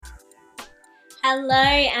Hello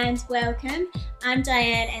and welcome. I'm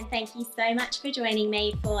Diane and thank you so much for joining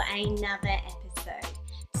me for another episode.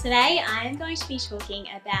 Today I am going to be talking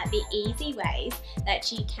about the easy ways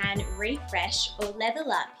that you can refresh or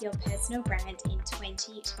level up your personal brand in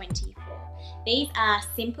 2024. These are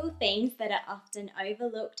simple things that are often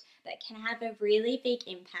overlooked but can have a really big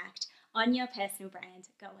impact on your personal brand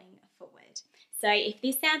going forward. So if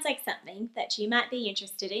this sounds like something that you might be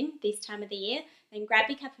interested in this time of the year, then grab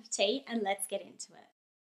your cup of tea and let's get into it.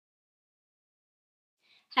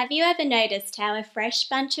 Have you ever noticed how a fresh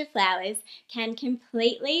bunch of flowers can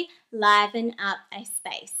completely liven up a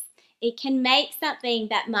space? It can make something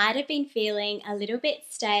that might have been feeling a little bit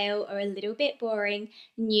stale or a little bit boring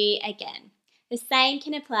new again. The same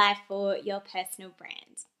can apply for your personal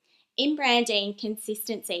brand. In branding,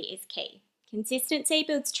 consistency is key. Consistency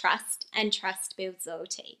builds trust and trust builds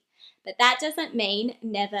loyalty. But that doesn't mean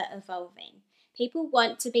never evolving. People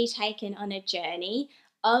want to be taken on a journey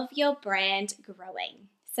of your brand growing.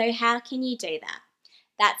 So how can you do that?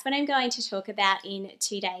 That's what I'm going to talk about in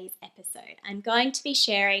today's episode. I'm going to be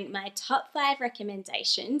sharing my top 5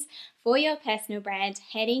 recommendations for your personal brand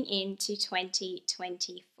heading into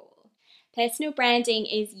 2024. Personal branding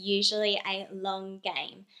is usually a long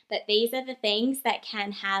game, but these are the things that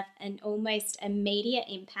can have an almost immediate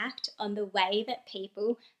impact on the way that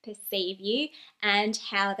people perceive you and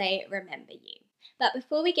how they remember you. But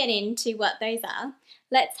before we get into what those are,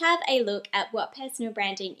 let's have a look at what personal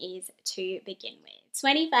branding is to begin with.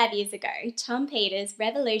 25 years ago, Tom Peters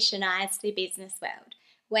revolutionized the business world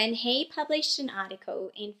when he published an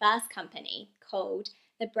article in Fast Company called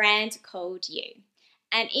The Brand Called You.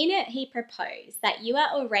 And in it, he proposed that you are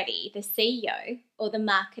already the CEO or the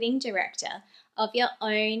marketing director of your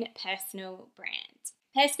own personal brand.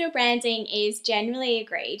 Personal branding is generally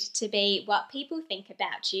agreed to be what people think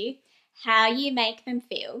about you, how you make them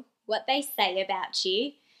feel, what they say about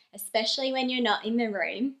you, especially when you're not in the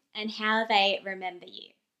room, and how they remember you.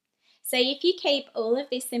 So if you keep all of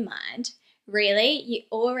this in mind, really, you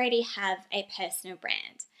already have a personal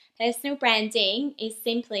brand. Personal branding is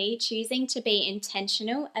simply choosing to be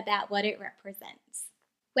intentional about what it represents.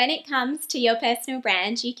 When it comes to your personal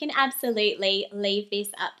brand, you can absolutely leave this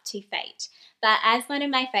up to fate. But as one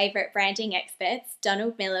of my favourite branding experts,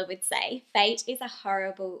 Donald Miller, would say, fate is a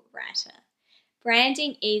horrible writer.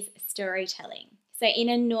 Branding is storytelling. So in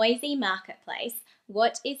a noisy marketplace,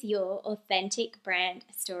 what is your authentic brand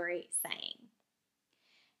story saying?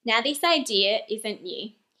 Now, this idea isn't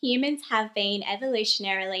new. Humans have been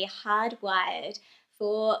evolutionarily hardwired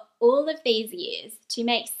for all of these years to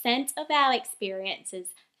make sense of our experiences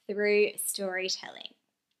through storytelling.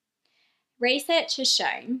 Research has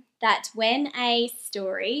shown that when a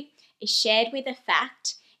story is shared with a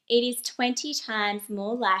fact, it is 20 times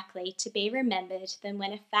more likely to be remembered than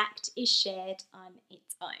when a fact is shared on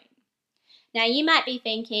its own. Now, you might be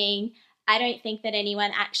thinking, I don't think that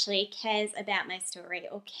anyone actually cares about my story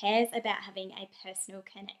or cares about having a personal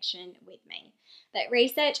connection with me. But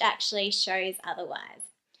research actually shows otherwise.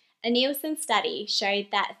 A Nielsen study showed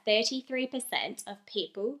that 33% of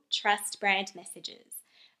people trust brand messages,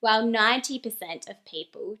 while 90% of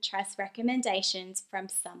people trust recommendations from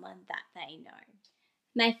someone that they know.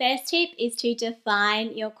 My first tip is to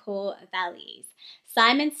define your core values.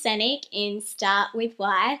 Simon Sinek in Start With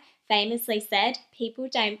Why famously said, people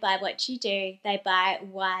don't buy what you do, they buy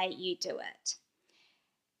why you do it.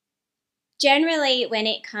 Generally, when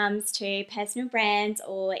it comes to personal brands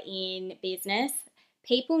or in business,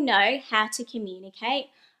 people know how to communicate,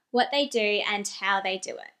 what they do and how they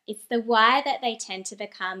do it. It's the why that they tend to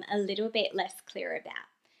become a little bit less clear about.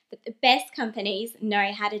 But the best companies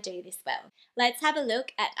know how to do this well. Let's have a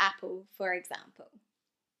look at Apple, for example.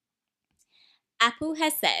 Apple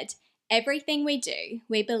has said, everything we do,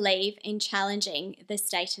 we believe in challenging the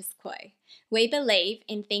status quo. We believe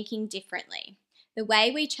in thinking differently. The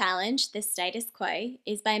way we challenge the status quo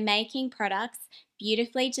is by making products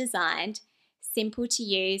beautifully designed, simple to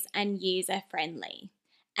use, and user-friendly.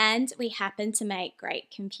 And we happen to make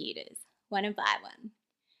great computers. Want to buy one?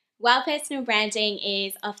 While personal branding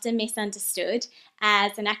is often misunderstood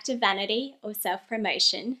as an act of vanity or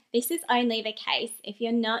self-promotion, this is only the case if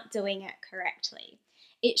you're not doing it correctly.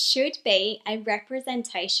 It should be a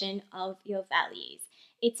representation of your values.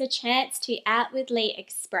 It's a chance to outwardly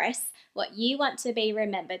express what you want to be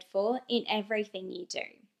remembered for in everything you do.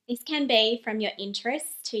 This can be from your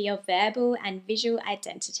interests to your verbal and visual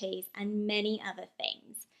identities and many other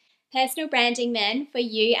things. Personal branding then for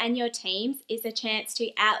you and your teams is a chance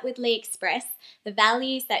to outwardly express the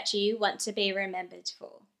values that you want to be remembered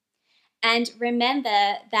for. And remember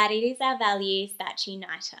that it is our values that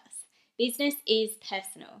unite us. Business is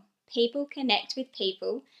personal. People connect with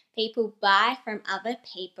people, people buy from other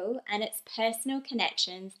people, and it's personal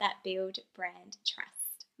connections that build brand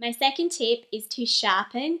trust. My second tip is to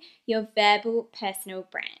sharpen your verbal personal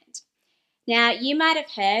brand. Now, you might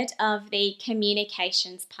have heard of the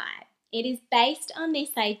communications pipe. It is based on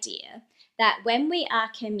this idea that when we are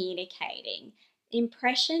communicating,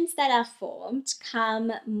 impressions that are formed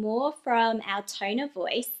come more from our tone of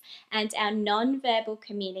voice and our non-verbal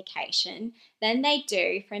communication than they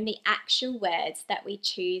do from the actual words that we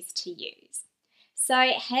choose to use. So,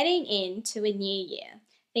 heading into a new year,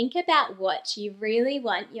 think about what you really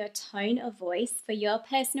want your tone of voice for your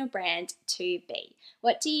personal brand to be.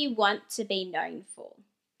 What do you want to be known for?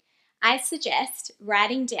 I suggest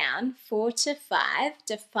writing down 4 to 5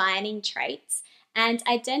 defining traits and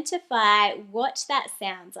identify what that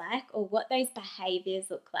sounds like or what those behaviors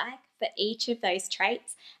look like for each of those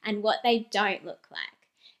traits and what they don't look like.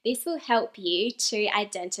 This will help you to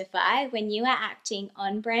identify when you are acting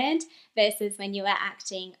on brand versus when you are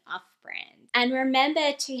acting off brand. And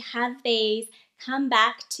remember to have these come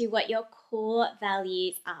back to what your core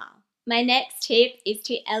values are. My next tip is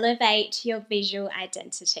to elevate your visual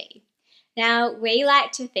identity. Now, we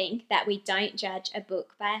like to think that we don't judge a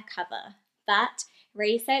book by a cover, but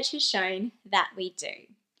research has shown that we do.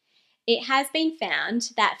 It has been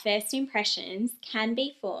found that first impressions can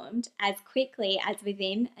be formed as quickly as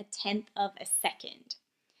within a tenth of a second.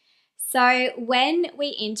 So when we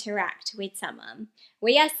interact with someone,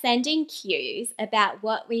 we are sending cues about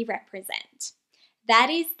what we represent. That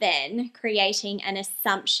is then creating an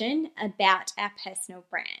assumption about our personal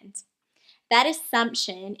brand. That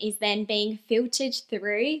assumption is then being filtered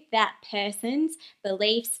through that person's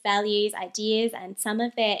beliefs, values, ideas, and some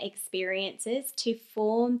of their experiences to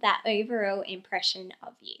form that overall impression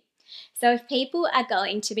of you. So if people are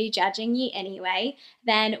going to be judging you anyway,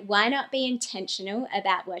 then why not be intentional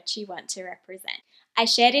about what you want to represent? I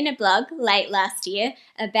shared in a blog late last year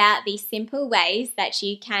about the simple ways that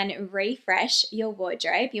you can refresh your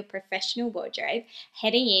wardrobe, your professional wardrobe,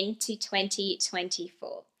 heading into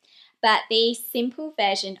 2024. But the simple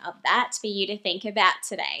version of that for you to think about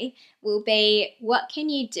today will be, what can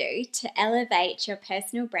you do to elevate your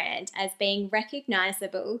personal brand as being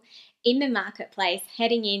recognizable in the marketplace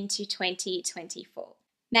heading into 2024?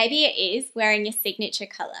 Maybe it is wearing your signature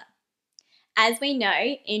color. As we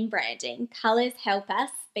know in branding, colors help us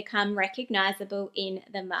become recognizable in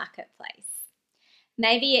the marketplace.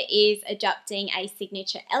 Maybe it is adopting a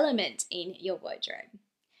signature element in your wardrobe.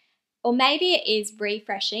 Or maybe it is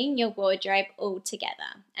refreshing your wardrobe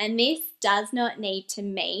altogether, and this does not need to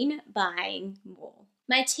mean buying more.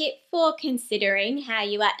 My tip for considering how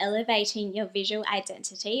you are elevating your visual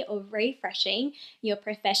identity or refreshing your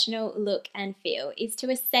professional look and feel is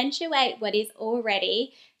to accentuate what is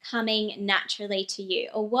already coming naturally to you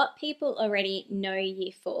or what people already know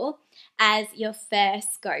you for as your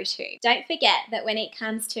first go-to. Don't forget that when it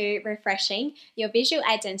comes to refreshing your visual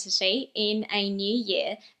identity in a new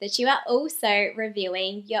year, that you are also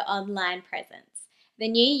reviewing your online presence. The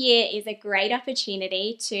new year is a great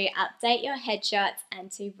opportunity to update your headshots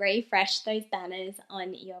and to refresh those banners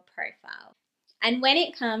on your profile. And when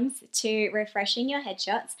it comes to refreshing your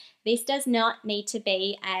headshots, this does not need to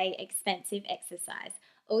be an expensive exercise.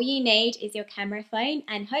 All you need is your camera phone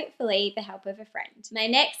and hopefully the help of a friend. My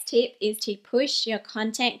next tip is to push your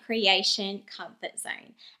content creation comfort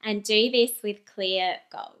zone and do this with clear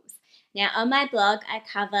goals. Now, on my blog, I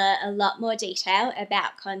cover a lot more detail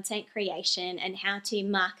about content creation and how to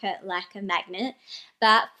market like a magnet.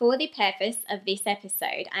 But for the purpose of this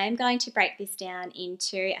episode, I am going to break this down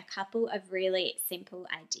into a couple of really simple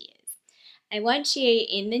ideas. I want you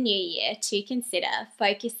in the new year to consider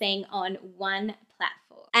focusing on one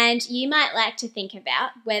platform. And you might like to think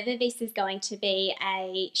about whether this is going to be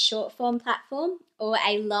a short form platform or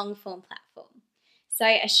a long form platform. So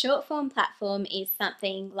a short form platform is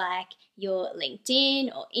something like your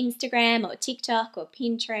LinkedIn or Instagram or TikTok or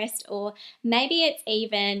Pinterest, or maybe it's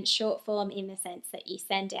even short form in the sense that you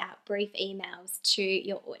send out brief emails to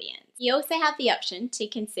your audience. You also have the option to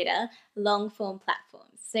consider long form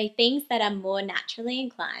platforms, so things that are more naturally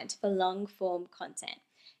inclined for long form content,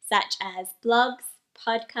 such as blogs,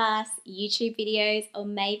 podcasts, YouTube videos, or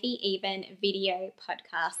maybe even video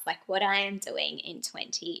podcasts like what I am doing in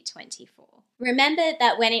 2024. Remember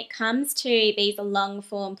that when it comes to these long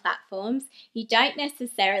form platforms, you don't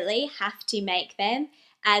necessarily have to make them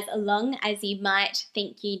as long as you might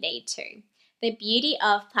think you need to. The beauty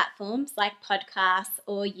of platforms like podcasts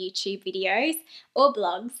or YouTube videos or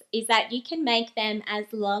blogs is that you can make them as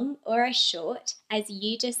long or as short as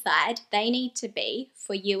you decide they need to be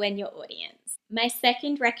for you and your audience. My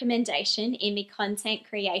second recommendation in the content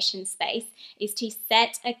creation space is to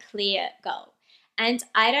set a clear goal. And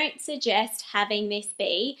I don't suggest having this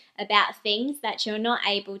be about things that you're not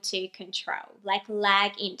able to control, like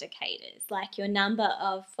lag indicators, like your number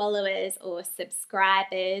of followers or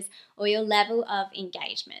subscribers or your level of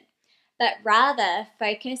engagement, but rather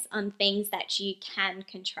focus on things that you can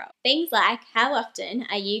control. Things like how often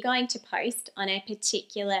are you going to post on a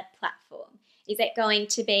particular platform? Is it going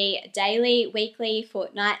to be daily, weekly,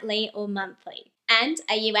 fortnightly, or monthly? And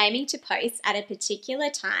are you aiming to post at a particular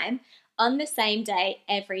time on the same day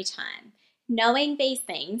every time? Knowing these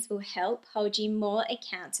things will help hold you more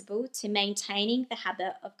accountable to maintaining the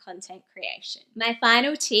habit of content creation. My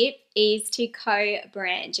final tip is to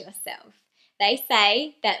co-brand yourself. They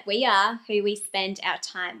say that we are who we spend our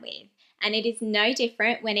time with, and it is no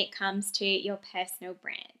different when it comes to your personal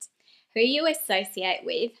brand. Who you associate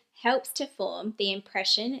with helps to form the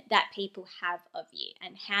impression that people have of you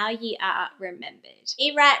and how you are remembered.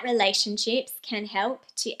 The right relationships can help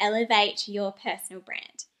to elevate your personal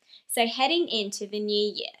brand. So heading into the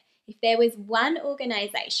new year, if there was one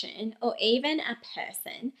organization or even a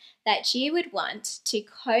person that you would want to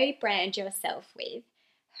co-brand yourself with,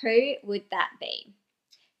 who would that be?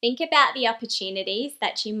 Think about the opportunities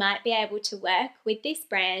that you might be able to work with this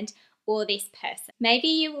brand or this person. Maybe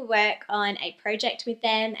you will work on a project with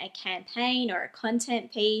them, a campaign or a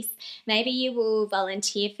content piece. Maybe you will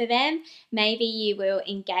volunteer for them. Maybe you will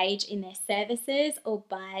engage in their services or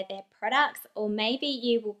buy their products, or maybe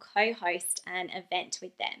you will co-host an event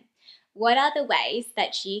with them. What are the ways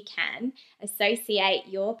that you can associate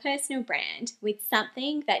your personal brand with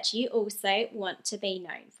something that you also want to be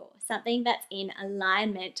known for? Something that's in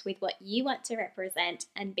alignment with what you want to represent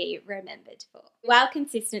and be remembered for. While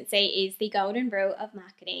consistency is the golden rule of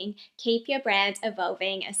marketing, keep your brand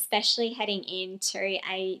evolving, especially heading into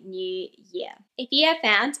a new year. If you have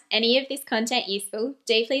found any of this content useful,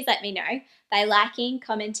 do please let me know by liking,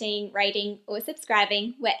 commenting, rating, or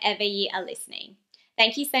subscribing wherever you are listening.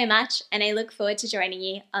 Thank you so much, and I look forward to joining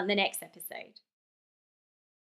you on the next episode.